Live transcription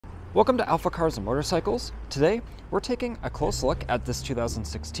Welcome to AlphaCars Motorcycles. Today, we're taking a close look at this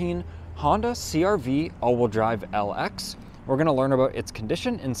 2016 Honda CR-V all-wheel drive LX. We're going to learn about its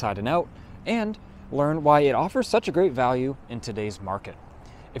condition inside and out, and learn why it offers such a great value in today's market.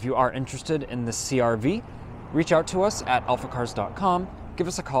 If you are interested in the CR-V, reach out to us at alphacars.com. Give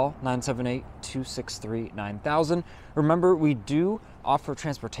us a call, 978-263-9000. Remember, we do offer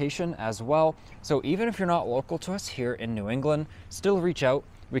transportation as well, so even if you're not local to us here in New England, still reach out.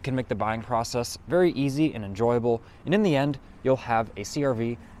 We can make the buying process very easy and enjoyable, and in the end, you'll have a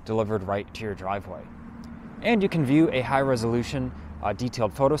CR-V delivered right to your driveway. And you can view a high-resolution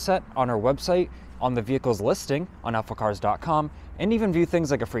detailed photo set on our website, on the vehicle's listing on alphacars.com, and even view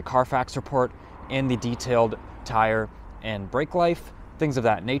things like a free Carfax report and the detailed tire and brake life, things of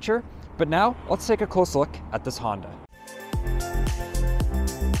that nature. But now, let's take a close look at this Honda.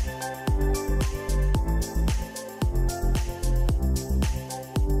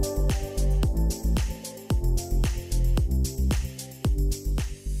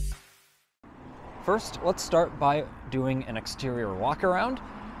 First, let's start by doing an exterior walk around,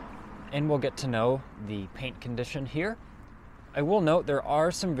 and we'll get to know the paint condition here. I will note there are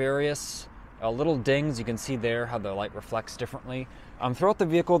some various little dings. You can see there how the light reflects differently. Throughout the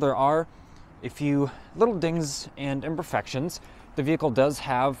vehicle, there are a few little dings and imperfections. The vehicle does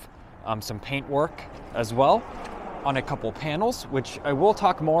have some paint work as well on a couple panels, which I will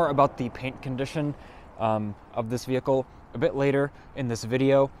talk more about the paint condition of this vehicle a bit later in this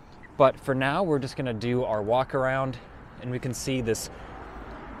video. But for now, we're just gonna do our walk around, and we can see this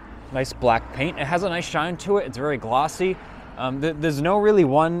nice black paint. It has a nice shine to it. It's very glossy. There's no really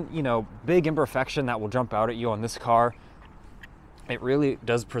one, big imperfection that will jump out at you on this car. It really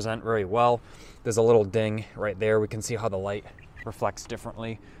does present very well. There's a little ding right there. We can see how the light reflects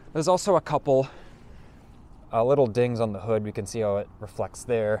differently. There's also a couple little dings on the hood. We can see how it reflects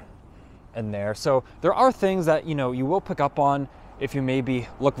there and there. So there are things that, you will pick up on if you maybe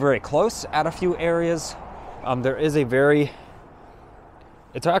look very close at a few areas. There is it's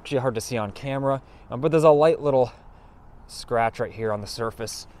actually hard to see on camera, but there's a light little scratch right here on the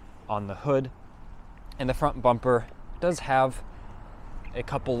surface on the hood. And the front bumper does have a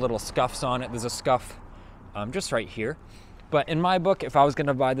couple little scuffs on it. There's a scuff just right here. But in my book, if I was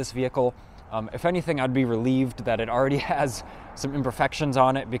gonna buy this vehicle, if anything, I'd be relieved that it already has some imperfections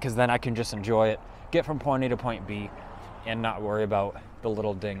on it, because then I can just enjoy it, get from point A to point B, and not worry about the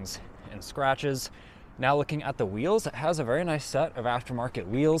little dings and scratches. Now looking at the wheels, it has a very nice set of aftermarket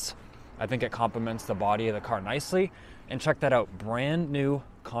wheels. I think it complements the body of the car nicely. And check that out, brand new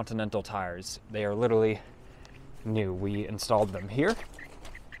Continental tires. They are literally new. We installed them here.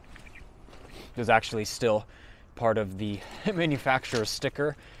 There's actually still part of the manufacturer's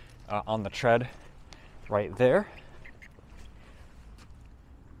sticker on the tread right there.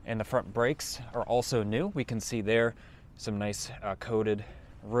 And the front brakes are also new. We can see there some nice coated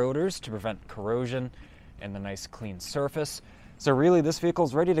rotors to prevent corrosion and the nice clean surface. So really, this vehicle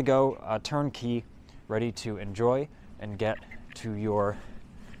is ready to go, turnkey, ready to enjoy and get to your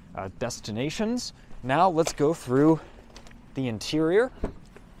destinations. Now let's go through the interior.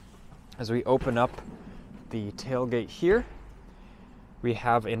 As we open up the tailgate here, we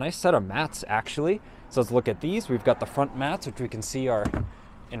have a nice set of mats actually. So let's look at these. We've got the front mats, which we can see are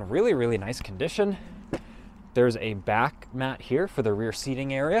in really, really nice condition. There's a back mat here for the rear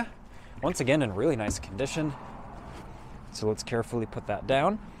seating area. Once again, in really nice condition. So let's carefully put that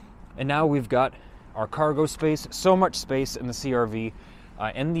down. And now we've got our cargo space. So much space in the CR-V.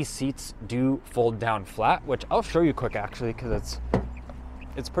 And these seats do fold down flat, which I'll show you quick actually, because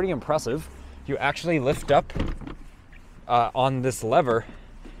it's pretty impressive. You actually lift up on this lever,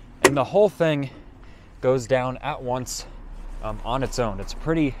 and the whole thing goes down at once on its own. It's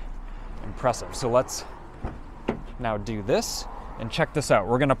pretty impressive. So let's now do this and check this out.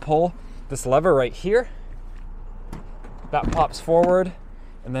 We're gonna pull this lever right here. That pops forward,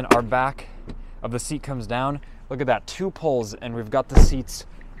 and then our back of the seat comes down. Look at that, 2 pulls, and we've got the seats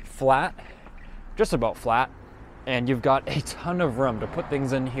flat, just about flat, and you've got a ton of room to put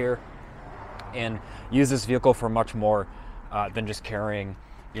things in here and use this vehicle for much more than just carrying,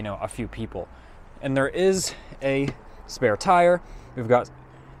 a few people. And there is a spare tire. We've got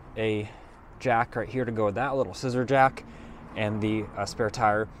a jack right here to go with that, a little scissor jack, and the spare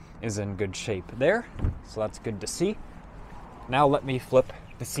tire is in good shape there, so that's good to see. Now let me flip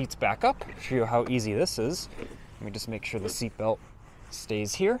the seats back up, show you how easy this is. Let me just make sure the seat belt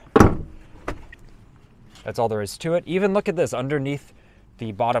stays here. That's all there is to it. Even look at this, underneath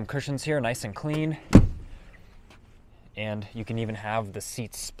the bottom cushions here, nice and clean. And you can even have the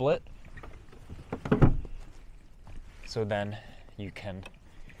seats split. So then you can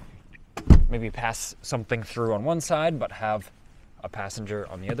maybe pass something through on one side, but have a passenger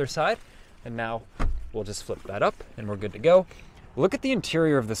on the other side. And now we'll just flip that up and we're good to go. Look at the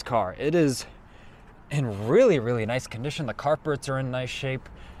interior of this car. It is in really, really nice condition. The carpets are in nice shape,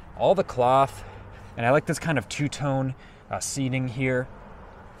 all the cloth, and I like this kind of two-tone seating here.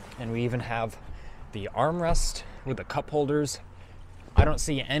 And we even have the armrest with the cup holders. I don't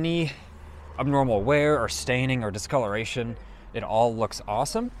see any abnormal wear or staining or discoloration. It all looks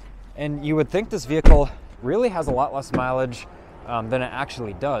awesome. And you would think this vehicle really has a lot less mileage than it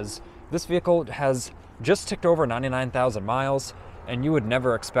actually does. This vehicle has just ticked over 99,000 miles, and you would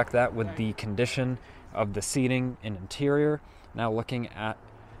never expect that with the condition of the seating and interior. Now looking at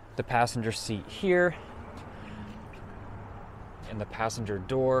the passenger seat here and the passenger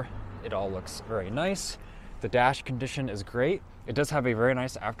door, it all looks very nice. The dash condition is great. It does have a very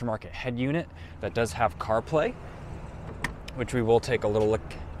nice aftermarket head unit that does have CarPlay, which we will take a little look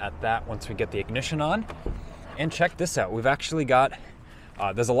at that once we get the ignition on. And check this out. We've actually got,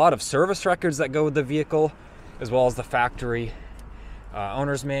 there's a lot of service records that go with the vehicle, as well as the factory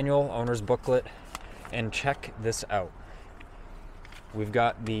owner's manual, owner's booklet. And check this out. We've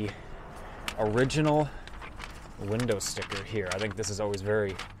got the original window sticker here. I think this is always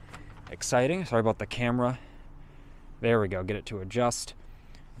very exciting. Sorry about the camera. There we go, get it to adjust.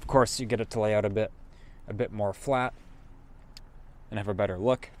 Of course, you get it to lay out a bit more flat and have a better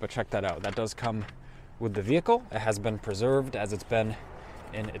look, but check that out. That does come with the vehicle. It has been preserved as it's been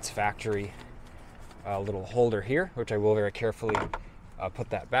in its factory little holder here, which I will very carefully put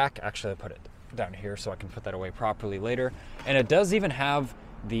that back. Actually, I put it down here so I can put that away properly later. And it does even have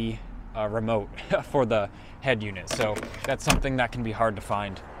the remote for the head unit. So that's something that can be hard to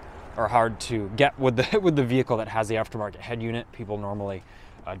find or hard to get with the vehicle that has the aftermarket head unit. People normally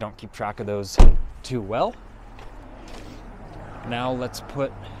don't keep track of those too well. Now let's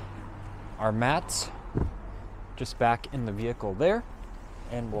put our mats just back in the vehicle there,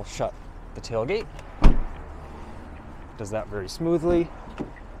 and we'll shut the tailgate. Does that very smoothly.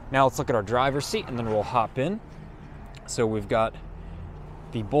 Now let's look at our driver's seat and then we'll hop in. So we've got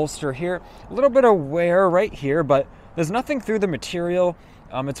the bolster here, a little bit of wear right here, but there's nothing through the material.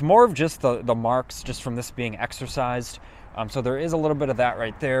 It's more of just the marks just from this being exercised. So there is a little bit of that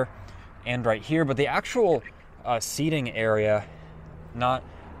right there and right here, but the actual seating area, not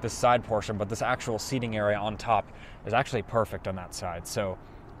the side portion, but this actual seating area on top is actually perfect on that side. So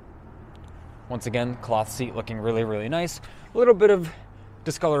once again, cloth seat looking really, really nice. A little bit of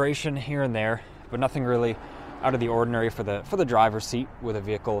discoloration here and there, but nothing really out of the ordinary for the driver's seat with a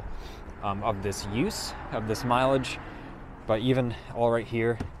vehicle of this use, of this mileage. But even all right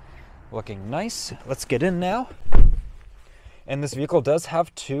here, looking nice. Let's get in now. And this vehicle does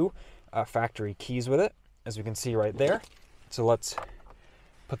have two factory keys with it, as we can see right there. So let's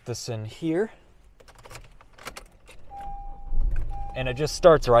put this in here. And it just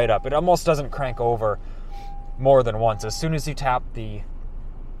starts right up. It almost doesn't crank over more than once. As soon as you tap the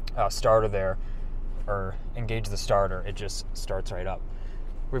starter there, or engage the starter, it just starts right up.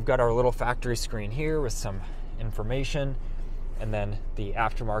 We've got our little factory screen here with some information, and then the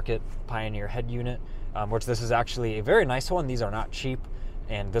aftermarket Pioneer head unit, which this is actually a very nice one. These are not cheap,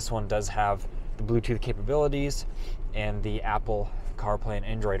 and this one does have the Bluetooth capabilities and the Apple CarPlay and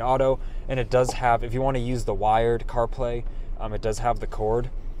Android Auto, and it does have, if you want to use the wired CarPlay, it does have the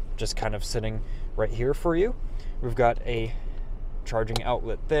cord just kind of sitting right here for you. We've got a charging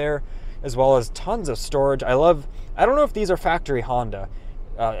outlet there, as well as tons of storage. I don't know if these are factory Honda.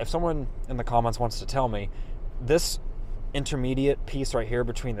 If someone in the comments wants to tell me, this intermediate piece right here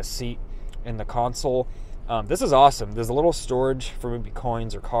between the seat and the console, this is awesome. There's a little storage for maybe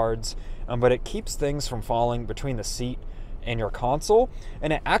coins or cards, but it keeps things from falling between the seat and your console,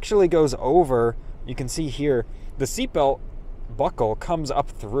 and it actually goes over, you can see here, the seatbelt buckle comes up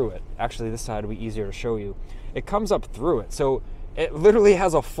through it. Actually, this side will be easier to show you. It comes up through it, so it literally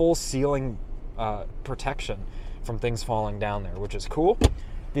has a full ceiling protection from things falling down there, which is cool.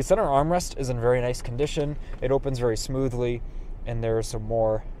 The center armrest is in very nice condition. It opens very smoothly, and there are some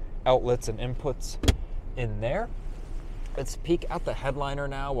more outlets and inputs in there. Let's peek at the headliner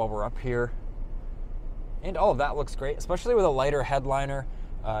now while we're up here. And all of that looks great, especially with a lighter headliner.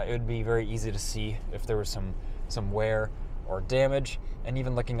 It would be very easy to see if there was some wear or damage. And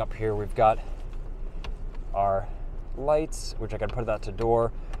even looking up here, we've got our lights, which I can put that to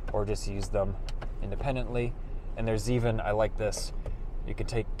door or just use them independently. And there's even, I like this, you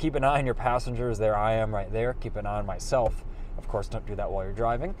can keep an eye on your passengers. There I am right there. Keep an eye on myself. Of course, don't do that while you're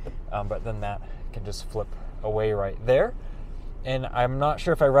driving, but then that can just flip away right there. And I'm not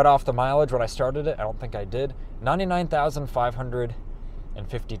sure if I read off the mileage when I started it. I don't think I did. 99,500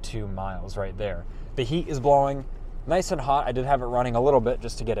 152 miles right there. The heat is blowing nice and hot. I did have it running a little bit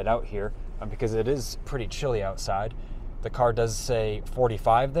just to get it out here because it is pretty chilly outside. The car does say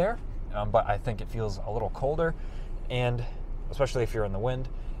 45 there, but I think it feels a little colder, and especially if you're in the wind.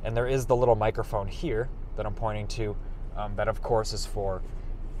 And there is the little microphone here that I'm pointing to, that of course is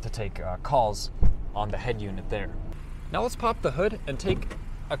to take calls on the head unit there. Now let's pop the hood and take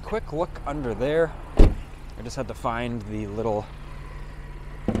a quick look under there. I just had to find the little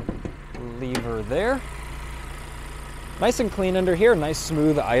lever there. Nice and clean under here, nice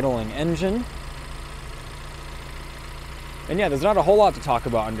smooth idling engine. And yeah, there's not a whole lot to talk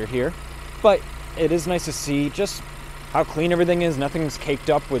about under here, but it is nice to see just how clean everything is. Nothing's caked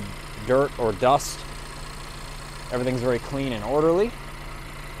up with dirt or dust. Everything's very clean and orderly.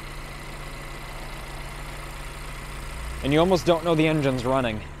 And you almost don't know the engine's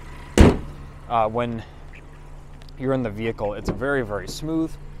running when you're in the vehicle. It's very, very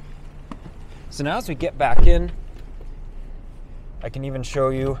smooth. So now as we get back in, I can even show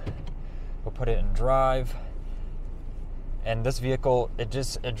you, we'll put it in drive. And this vehicle, it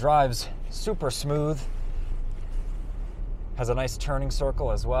drives super smooth. Has a nice turning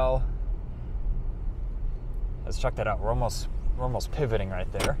circle as well. Let's check that out. We're almost pivoting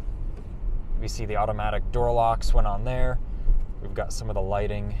right there. We see the automatic door locks went on there. We've got some of the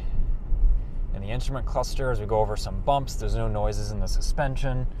lighting in the instrument cluster as we go over some bumps. There's no noises in the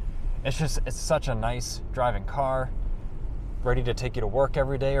suspension. It's such a nice driving car. Ready to take you to work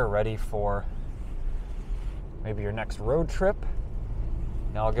every day, or ready for maybe your next road trip.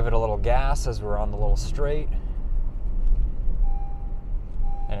 Now I'll give it a little gas as we're on the little straight.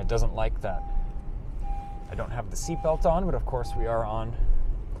 And it doesn't like that I don't have the seatbelt on, but of course we are on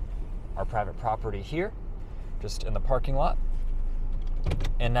our private property here, just in the parking lot.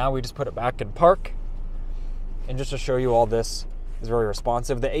 And now we just put it back in park. And just to show you, all this is very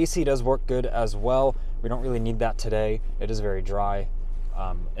responsive. The AC does work good as well. We don't really need that today. It is very dry,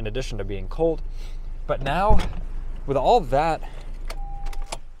 in addition to being cold. But now, with all that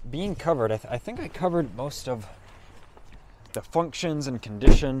being covered, I think I covered most of the functions and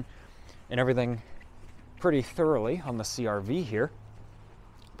condition and everything pretty thoroughly on the CR-V here.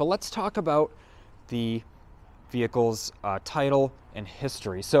 But let's talk about the vehicle's title and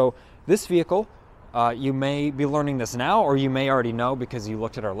history. So this vehicle, you may be learning this now, or you may already know because you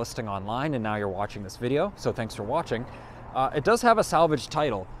looked at our listing online and now you're watching this video, so thanks for watching. It does have a salvage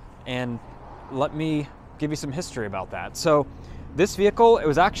title, and let me give you some history about that. So this vehicle, it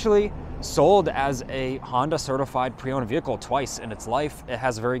was actually sold as a Honda certified pre-owned vehicle twice in its life. It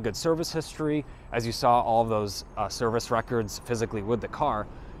has very good service history, as you saw all of those service records physically with the car,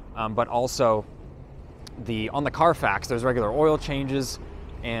 but also on the Carfax, there's regular oil changes,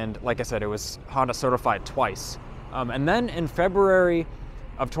 and like I said, it was Honda certified twice. And then in February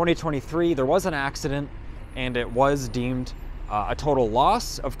of 2023, there was an accident, and it was deemed a total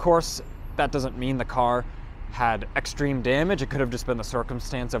loss. Of course, that doesn't mean the car had extreme damage. It could have just been the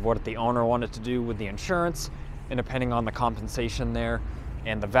circumstance of what the owner wanted to do with the insurance, and depending on the compensation there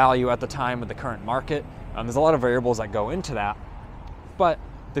and the value at the time with the current market. There's a lot of variables that go into that, but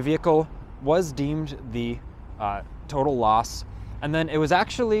the vehicle was deemed the total loss. And then it was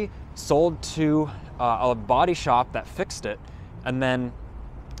actually sold to a body shop that fixed it, and then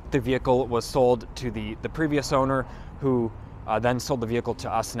the vehicle was sold to the previous owner, who then sold the vehicle to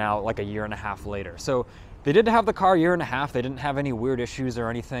us now like a year and a half later. So they did have the car a year and a half. They didn't have any weird issues or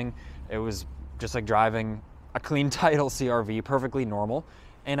anything. It was just like driving a clean title CR-V, perfectly normal.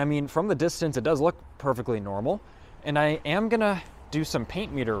 And I mean, from the distance, it does look perfectly normal. And I am gonna do some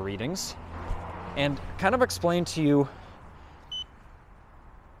paint meter readings and kind of explain to you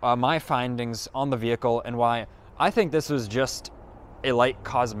my findings on the vehicle and why I think this was just a light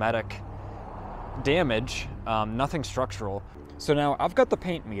cosmetic damage, nothing structural. So now I've got the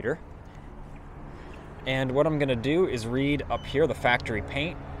paint meter, and what I'm gonna do is read up here the factory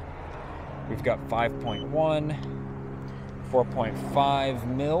paint. We've got 5.1, 4.5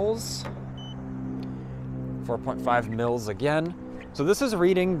 mils, 4.5 mils again. So this is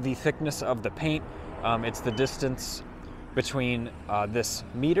reading the thickness of the paint. It's the distance between this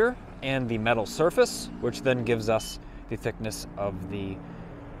meter and the metal surface, which then gives us the thickness of the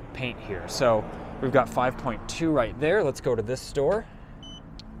paint here. So we've got 5.2 right there. Let's go to this store.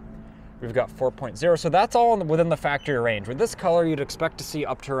 We've got 4.0. So that's all within the factory range. With this color, you'd expect to see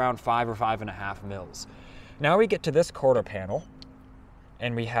up to around 5 or 5.5 mils. Now we get to this quarter panel,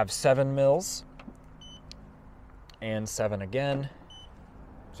 and we have 7 mils and 7 again.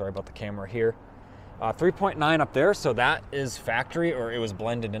 Sorry about the camera here. 3.9 up there, so that is factory, or it was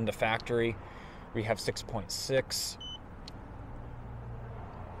blended into factory. We have 6.6.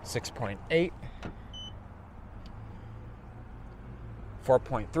 6.8,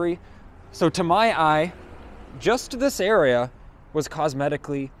 4.3. So to my eye, just this area was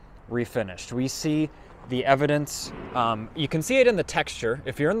cosmetically refinished. We see the evidence. You can see it in the texture.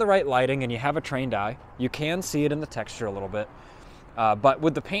 If you're in the right lighting and you have a trained eye, you can see it in the texture a little bit. But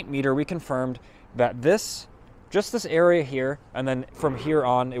with the paint meter, we confirmed that just this area here, and then from here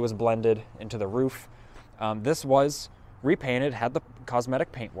on, it was blended into the roof. This was repainted, had the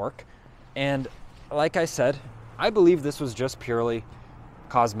cosmetic paint work. And like I said, I believe this was just purely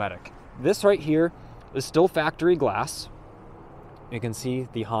cosmetic. This right here is still factory glass. You can see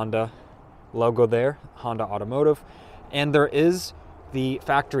the Honda logo there, Honda Automotive. And there is the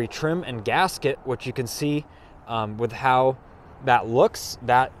factory trim and gasket, which you can see with how that looks.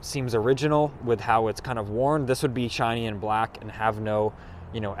 That seems original with how it's kind of worn. This would be shiny and black and have no,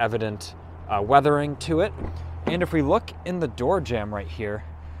 evident weathering to it. And if we look in the door jamb right here,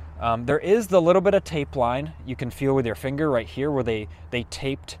 there is the little bit of tape line you can feel with your finger right here where they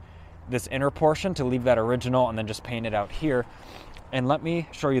taped this inner portion to leave that original and then just paint it out here. And let me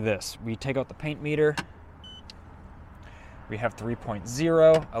show you this. We take out the paint meter. We have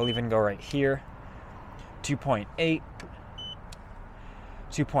 3.0. I'll even go right here. 2.8.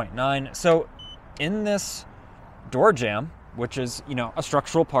 2.9. So in this door jamb, which is, a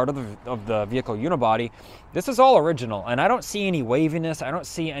structural part of the vehicle unibody, this is all original. And I don't see any waviness. I don't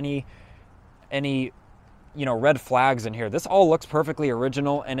see any red flags in here. This all looks perfectly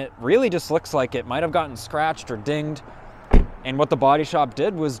original, and it really just looks like it might have gotten scratched or dinged. And what the body shop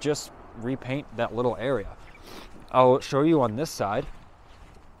did was just repaint that little area. I'll show you on this side,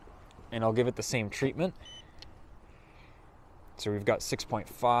 and I'll give it the same treatment. So we've got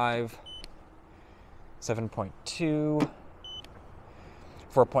 6.5, 7.2,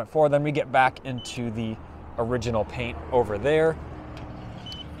 4.4. Then we get back into the original paint over there.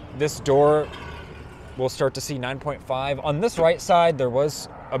 This door, we'll start to see 9.5. On this right side, there was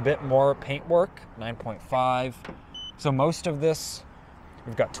a bit more paint work, 9.5. So most of this,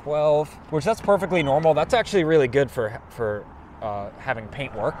 we've got 12, which that's perfectly normal. That's actually really good for having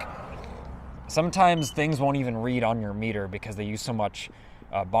paint work. Sometimes things won't even read on your meter because they use so much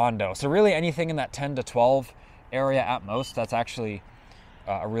Bondo. So really anything in that 10 to 12 area at most, that's actually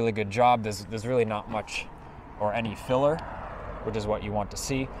a really good job. There's really not much or any filler, which is what you want to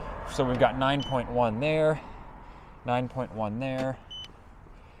see. So we've got 9.1 there, 9.1 there,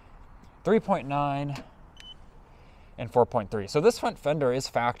 3.9, and 4.3. So this front fender is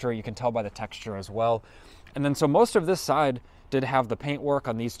factory. You can tell by the texture as well. And then so most of this side did have the paint work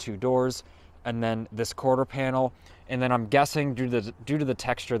on these two doors, and then this quarter panel. And then I'm guessing due to the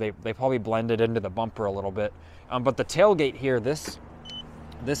texture, they probably blended into the bumper a little bit. But the tailgate here, this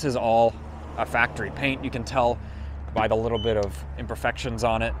is all a factory paint. You can tell by the little bit of imperfections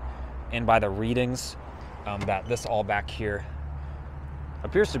on it and by the readings that this all back here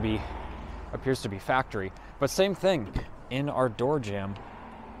appears to be factory. But same thing in our door jamb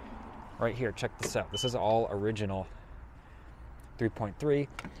right here. Check this out. This is all original. 3.3.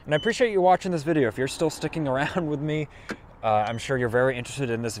 And I appreciate you watching this video. If you're still sticking around with me, I'm sure you're very interested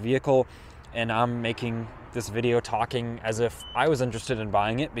in this vehicle, and I'm making this video talking as if I was interested in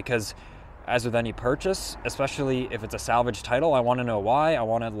buying it, because as with any purchase, especially if it's a salvage title, I want to know why. I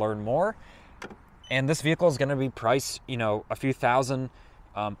want to learn more. And this vehicle is going to be priced, a few thousand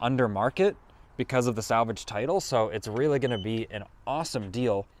under market because of the salvage title. So it's really going to be an awesome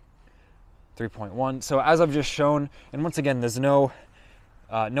deal. 3.1. So as I've just shown, and once again, there's no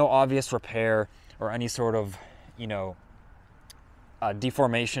obvious repair or any sort of,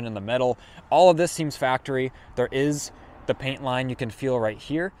 deformation in the metal. All of this seems factory. There is the paint line you can feel right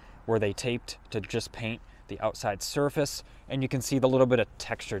here where they taped to just paint the outside surface, and you can see the little bit of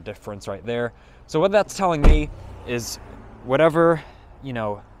texture difference right there. So what that's telling me is whatever,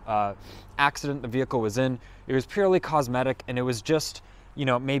 accident the vehicle was in, it was purely cosmetic, and it was just,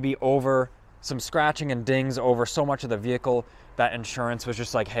 maybe over some scratching and dings over so much of the vehicle that insurance was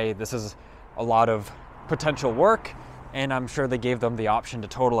just like, hey, this is a lot of potential work, and I'm sure they gave them the option to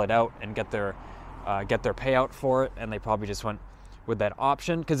total it out and get their payout for it, and they probably just went with that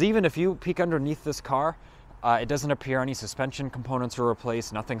option. Because even if you peek underneath this car, it doesn't appear any suspension components were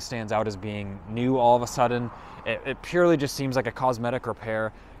replaced. Nothing stands out as being new all of a sudden. It purely just seems like a cosmetic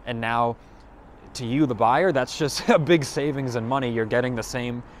repair, and now to you, the buyer, that's just a big savings in money. You're getting the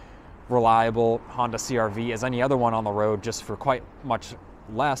same reliable Honda CR-V as any other one on the road, just for quite much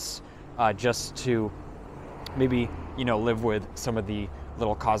less, just to maybe, live with some of the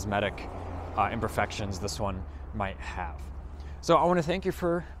little cosmetic imperfections this one might have. So I want to thank you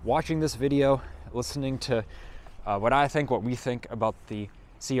for watching this video, listening to what we think about the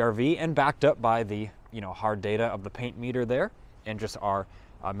CR-V, and backed up by the hard data of the paint meter there and just our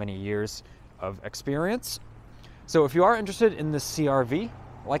many years of experience. So if you are interested in this CR-V,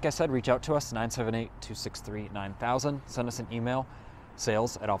 like I said, reach out to us, 978-263-9000. Send us an email,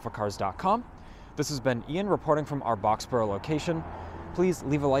 sales@alphacars.com. This has been Ian reporting from our Boxborough location. Please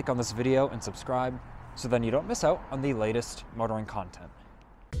leave a like on this video and subscribe so then you don't miss out on the latest motoring content.